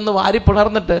 അങ്ങയെ ഒന്ന്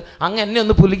വാരിപ്പിളർന്നിട്ട്, അങ്ങ് എന്നെ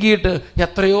ഒന്ന് പുലുകിയിട്ട്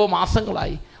എത്രയോ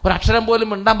മാസങ്ങളായി, ഒരക്ഷരം പോലും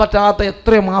മിണ്ടാൻ പറ്റാത്ത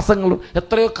എത്രയോ മാസങ്ങൾ,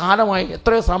 എത്രയോ കാലമായി,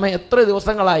 എത്രയോ സമയം, എത്രയോ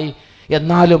ദിവസങ്ങളായി.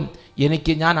 എന്നാലും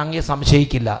ഞാൻ അങ്ങയെ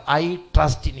സംശയിക്കില്ല. I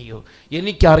trust in U.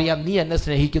 എനിക്കറിയാം നീ എന്നെ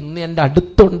സ്നേഹിക്കുന്നു, നീ എൻ്റെ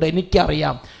അടുത്തുണ്ട്,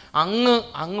 എനിക്കറിയാം.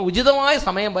 അങ്ങ് ഉചിതമായ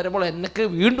സമയം വരുമ്പോൾ എനിക്ക്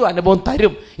വീണ്ടും അനുഭവം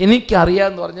തരും,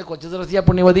 എനിക്കറിയാമെന്ന് പറഞ്ഞ് കൊച്ചുത്രസ്യ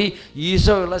പുണ്യവതി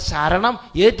ഈശോയുള്ള ശരണം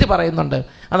ഏറ്റു പറയുന്നുണ്ട്.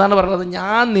 അതാണ് പറയുന്നത്,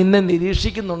 ഞാൻ നിന്നെ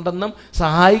നിരീക്ഷിക്കുന്നുണ്ടെന്നും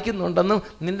സഹായിക്കുന്നുണ്ടെന്നും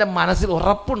നിൻ്റെ മനസ്സിൽ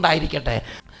ഉറപ്പുണ്ടായിരിക്കട്ടെ.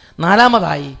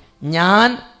 നാലാമതായി, ഞാൻ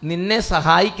നിന്നെ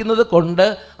സഹായിക്കുന്നത് കൊണ്ട്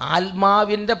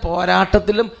ആത്മാവിൻ്റെ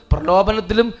പോരാട്ടത്തിലും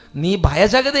പ്രലോഭനത്തിലും നീ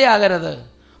ഭയചകിതയാകരുത്.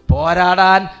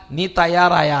 പോരാടാൻ നീ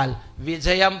തയ്യാറായാൽ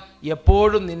വിജയം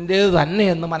എപ്പോഴും നിൻ്റേത്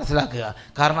തന്നെയെന്ന് മനസ്സിലാക്കുക.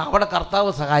 കാരണം അവിടെ കർത്താവ്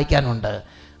സഹായിക്കാനുണ്ട്,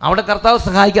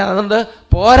 അതുകൊണ്ട്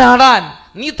പോരാടാൻ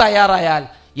നീ തയ്യാറായാൽ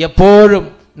എപ്പോഴും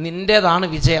നിൻ്റേതാണ്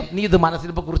വിജയം. നീ ഇത് മനസ്സിൽ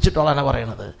ഇപ്പോൾ കുറിച്ചിട്ടുള്ളതാണ്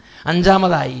പറയണത്.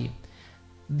 അഞ്ചാമതായി,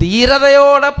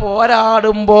 ധീരതയോടെ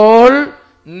പോരാടുമ്പോൾ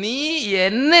നീ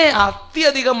എന്നെ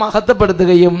അത്യധികം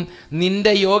മഹത്വപ്പെടുത്തുകയും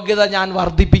നിന്റെ യോഗ്യത ഞാൻ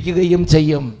വർദ്ധിപ്പിക്കുകയും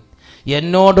ചെയ്യും.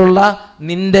 എന്നോടുള്ള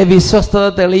നിന്റെ വിശ്വസ്തത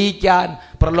തെളിയിക്കാൻ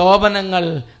പ്രലോഭനങ്ങൾ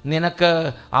നിനക്ക്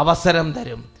അവസരം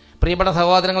തരും. പ്രിയപ്പെട്ട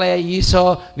സഹോദരങ്ങളെ, ഈശോ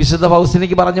വിശുദ്ധ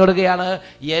ഫൗസ്റ്റീനയ്ക്ക് പറഞ്ഞു കൊടുക്കുകയാണ്,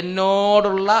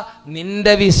 എന്നോടുള്ള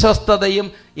നിന്റെ വിശ്വസ്തതയും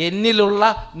എന്നിലുള്ള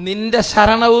നിന്റെ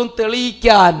ശരണവും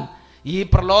തെളിയിക്കാൻ ഈ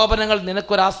പ്രലോഭനങ്ങൾ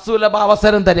നിനക്കൊരു അസുലഭ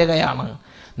അവസരം തരികയാണ്.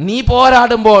 നീ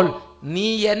പോരാടുമ്പോൾ നീ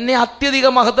എന്നെ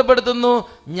അത്യധികം മഹത്വപ്പെടുത്തുന്നു,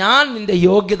 ഞാൻ നിന്റെ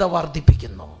യോഗ്യത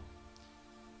വർദ്ധിപ്പിക്കുന്നു.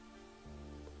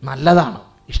 നല്ലതാണ്,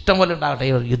 ഇഷ്ടം പോലെ ഉണ്ടാകട്ടെ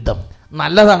ഈ യുദ്ധം,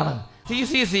 നല്ലതാണ്.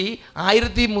 CCC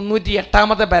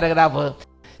 1308 പാരഗ്രാഫ്,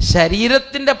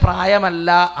 ശരീരത്തിൻ്റെ പ്രായമല്ല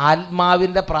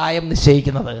ആത്മാവിൻ്റെ പ്രായം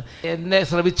നിശ്ചയിക്കുന്നത്. എന്നെ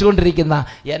ശ്രമിച്ചുകൊണ്ടിരിക്കുന്ന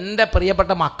എൻ്റെ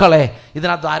പ്രിയപ്പെട്ട മക്കളെ,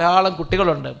 ഇതിനകത്ത് ധാരാളം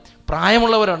കുട്ടികളുണ്ട്,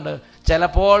 പ്രായമുള്ളവരുണ്ട്.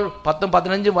 ചിലപ്പോൾ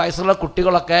 10-15 വയസ്സുള്ള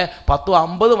കുട്ടികളൊക്കെ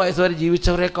 10-50 വയസ്സ് വരെ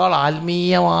ജീവിച്ചവരെക്കാൾ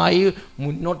ആത്മീയമായി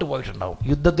മുന്നോട്ട് പോയിട്ടുണ്ടാവും.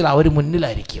 യുദ്ധത്തിൽ അവർ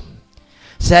മുന്നിലായിരിക്കും.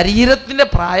 ശരീരത്തിൻ്റെ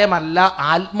പ്രായമല്ല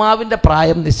ആത്മാവിൻ്റെ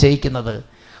പ്രായം നിശ്ചയിക്കുന്നത്.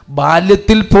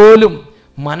 ബാല്യത്തിൽ പോലും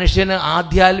മനുഷ്യന്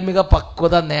ആധ്യാത്മിക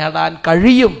പക്വത നേടാൻ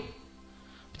കഴിയും.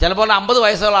 ചിലപ്പോൾ 50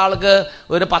 വയസ്സുള്ള ആൾക്ക്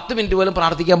ഒരു 10 മിനിറ്റ് പോലും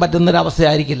പ്രാർത്ഥിക്കാൻ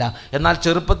പറ്റുന്നൊരവസ്ഥയായിരിക്കില്ല. എന്നാൽ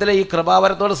ചെറുപ്പത്തിലെ ഈ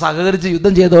കൃപാവരത്തോട് സഹകരിച്ച്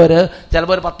യുദ്ധം ചെയ്തവർ,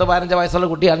 ചിലപ്പോൾ ഒരു 10-15 വയസ്സുള്ള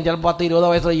കുട്ടിയാണ്, ചിലപ്പോൾ 10-20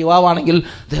 വയസ്സുള്ള യുവാവാണെങ്കിൽ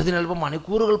അദ്ദേഹത്തിന് ചിലപ്പോൾ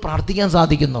മണിക്കൂറുകൾ പ്രാർത്ഥിക്കാൻ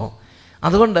സാധിക്കുന്നു.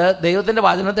 അതുകൊണ്ട് ദൈവത്തിൻ്റെ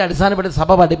വചനത്തെ അടിസ്ഥാനപ്പെടുത്തി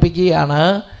സഭ പഠിപ്പിക്കുകയാണ്,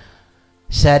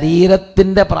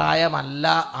 ശരീരത്തിൻ്റെ പ്രായമല്ല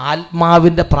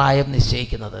ആത്മാവിൻ്റെ പ്രായം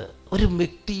നിശ്ചയിക്കുന്നത്. ഒരു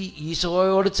വ്യക്തി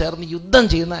ഈശോയോട് ചേർന്ന് യുദ്ധം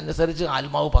ചെയ്യുന്ന അനുസരിച്ച്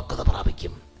ആത്മാവ് പക്വത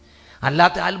പ്രാപിക്കും.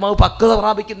 അല്ലാത്ത ആത്മാവ് പക്വത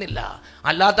പ്രാപിക്കുന്നില്ല.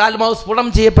 അല്ലാത്ത ആത്മാവ് സ്ഫുടം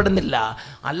ചെയ്യപ്പെടുന്നില്ല.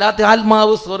 അല്ലാത്ത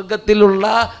ആത്മാവ് സ്വർഗത്തിലുള്ള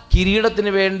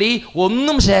കിരീടത്തിന് വേണ്ടി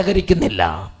ഒന്നും ശേഖരിക്കുന്നില്ല.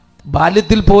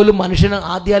 ബാല്യത്തിൽ പോലും മനുഷ്യന്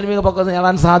ആധ്യാത്മിക പക്വത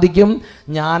നേടാൻ സാധിക്കും.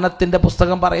 ജ്ഞാനത്തിൻ്റെ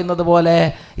പുസ്തകം പറയുന്നത് പോലെ,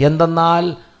 എന്തെന്നാൽ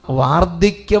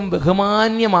വാർദ്ധക്യം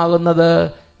ബഹുമാന്യമാകുന്നത്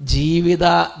ജീവിത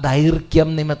ദൈർഘ്യം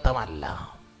നിമിത്തമല്ല.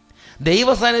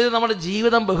 ദൈവസന്നിധി നമ്മുടെ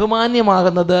ജീവിതം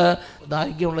ബഹുമാന്യമാകുന്നത്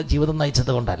ദൈർഘ്യമുള്ള ജീവിതം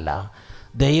നയിച്ചത് കൊണ്ടല്ല.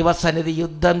 ദൈവസന്നിധി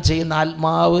യുദ്ധം ചെയ്യുന്ന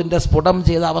ആത്മാവിൻ്റെ സ്ഫുടം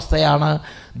ചെയ്ത അവസ്ഥയാണ്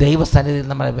ദൈവസന്നിധിയിൽ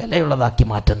നമ്മളെ വിലയുള്ളതാക്കി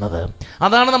മാറ്റുന്നത്.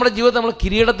 അതാണ് നമ്മുടെ ജീവിതത്തെ നമ്മൾ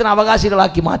കിരീടത്തിന്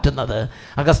അവകാശികളാക്കി മാറ്റുന്നത്.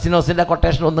 അഗസ്തീനോസിൻ്റെ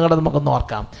കൊട്ടേഷൻ ഒന്നുകൂടെ നമുക്കൊന്ന്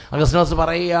ഓർക്കാം. അഗസ്തീനോസ്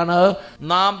പറയുകയാണ്,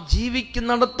 നാം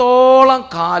ജീവിക്കുന്നിടത്തോളം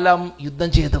കാലം യുദ്ധം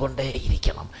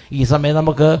ചെയ്തുകൊണ്ടേയിരിക്കണം. ഈ സമയം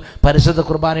നമുക്ക് പരിശുദ്ധ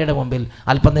കുർബാനയുടെ മുമ്പിൽ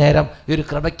അല്പനേരം ഈ ഒരു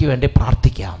കൃപയ്ക്ക് വേണ്ടി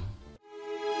പ്രാർത്ഥിക്കാം.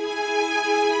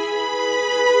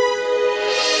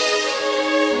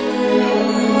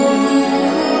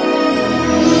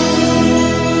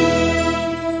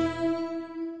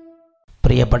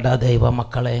 പ്രിയപ്പെട്ട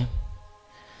ദൈവമക്കളെ,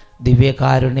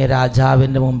 ദിവ്യകാരുണ്യ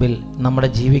രാജാവിൻ്റെ മുമ്പിൽ, നമ്മുടെ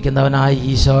ജീവിക്കുന്നവനായ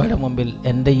ഈശോയുടെ മുമ്പിൽ,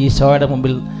 എൻ്റെ ഈശോയുടെ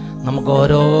മുമ്പിൽ നമുക്ക്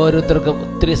ഓരോരുത്തർക്കും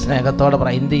ഒത്തിരി സ്നേഹത്തോടെ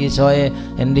പറയാം,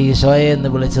 എൻ്റെ ഈശോയെ എന്ന്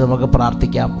വിളിച്ച് നമുക്ക്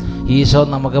പ്രാർത്ഥിക്കാം. ഈശോ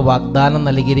നമുക്ക് വാഗ്ദാനം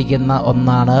നൽകിയിരിക്കുന്ന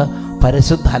ഒന്നാണ്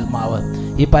പരിശുദ്ധാത്മാവ്.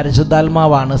 ഈ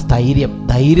പരിശുദ്ധാത്മാവാണ്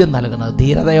ധൈര്യം നൽകുന്നത്.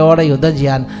 ധീരതയോടെ യുദ്ധം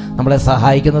ചെയ്യാൻ നമ്മളെ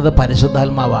സഹായിക്കുന്നത്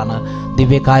പരിശുദ്ധാത്മാവാണ്.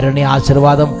 ദിവ്യകാരുണ്യ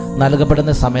ആശീർവാദം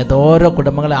നൽകപ്പെടുന്ന സമയത്ത് ഓരോ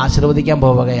കുടുംബങ്ങളെ ആശീർവദിക്കാൻ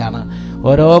പോവുകയാണ്.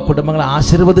 ഓരോ കുടുംബങ്ങളെ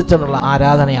ആശീർവദിച്ചുള്ള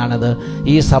ആരാധനയാണിത്.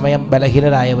 ഈ സമയം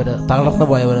ബലഹീനരായവർ, തളർന്നു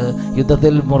പോയവർ,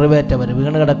 യുദ്ധത്തിൽ മുറിവേറ്റവർ,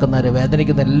 വീണ് കിടക്കുന്നവർ,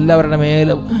 വേദനിക്കുന്ന എല്ലാവരുടെ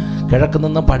മേലും കിഴക്ക്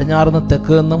നിന്നും പടിഞ്ഞാറ് നിന്നും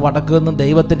തെക്ക് നിന്നും വടക്ക് നിന്നും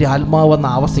ദൈവത്തിൻ്റെ ആത്മാവ് വന്ന്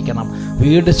ആവസിക്കണം.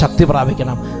 വീണ്ടും ശക്തി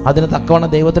പ്രാപിക്കണം. അതിന് തക്കവണ്ണം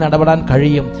ദൈവത്തിന് ഇടപെടാൻ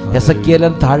കഴിയും.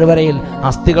 എസെക്കിയേലിൻ താഴ്വരയിൽ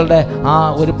അസ്ഥികളുടെ ആ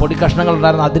ഒരു പൊടിക്കഷ്ണങ്ങൾ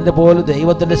ഉണ്ടായിരുന്നു. അതിൻ്റെ പോലും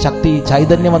ദൈവത്തിൻ്റെ ശക്തി,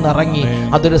 ചൈതന്യം വന്ന് ഇറങ്ങി.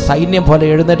 അതൊരു സൈന്യം പോലെ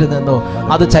എഴുന്നേറ്റ് നിന്നു.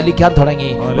 അത് ചലിക്കാൻ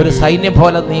തുടങ്ങി. ഒരു സൈന്യം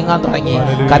പോലെ നീങ്ങാൻ തുടങ്ങി.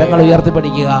 കരങ്ങൾ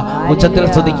ഉയർത്തിപ്പിടിക്കുക, ഉച്ചത്തിൽ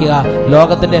സ്തുതിക്കുക.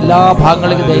 ലോകത്തിന്റെ എല്ലാ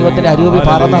ഭാഗങ്ങളിലേക്കും ദൈവത്തിന്റെ അരൂപി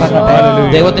പറന്നിറങ്ങട്ടെ.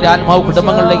 ദൈവത്തിന്റെ ആത്മാവ്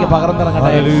കുടുംബങ്ങളിലേക്ക്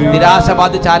പകർന്നിറങ്ങട്ടെ. നിരാശ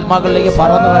ബാധിച്ച ആത്മാക്കളിലേക്ക്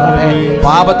പറന്നിറങ്ങട്ടെ.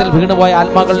 പാപത്തിൽ വീണുപോയ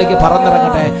ആത്മാക്കളിലേക്ക്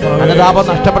പറന്നിറങ്ങട്ടെ. അനുതാപം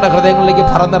നഷ്ടപ്പെട്ട ഹൃദയങ്ങളിലേക്ക്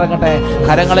പറന്നിറങ്ങട്ടെ.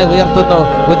 കരങ്ങളെ ഉയർത്തുന്നു,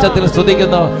 ഉച്ചത്തിൽ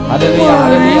സ്തുതിക്കുന്നു. Hallelujah,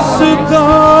 hallelujah.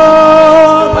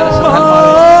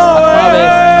 ആത്മാവേ,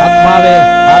 ആത്മാവേ,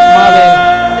 ആത്മാവേ,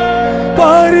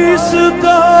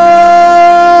 പരിശുദ്ധാത്മാവേ,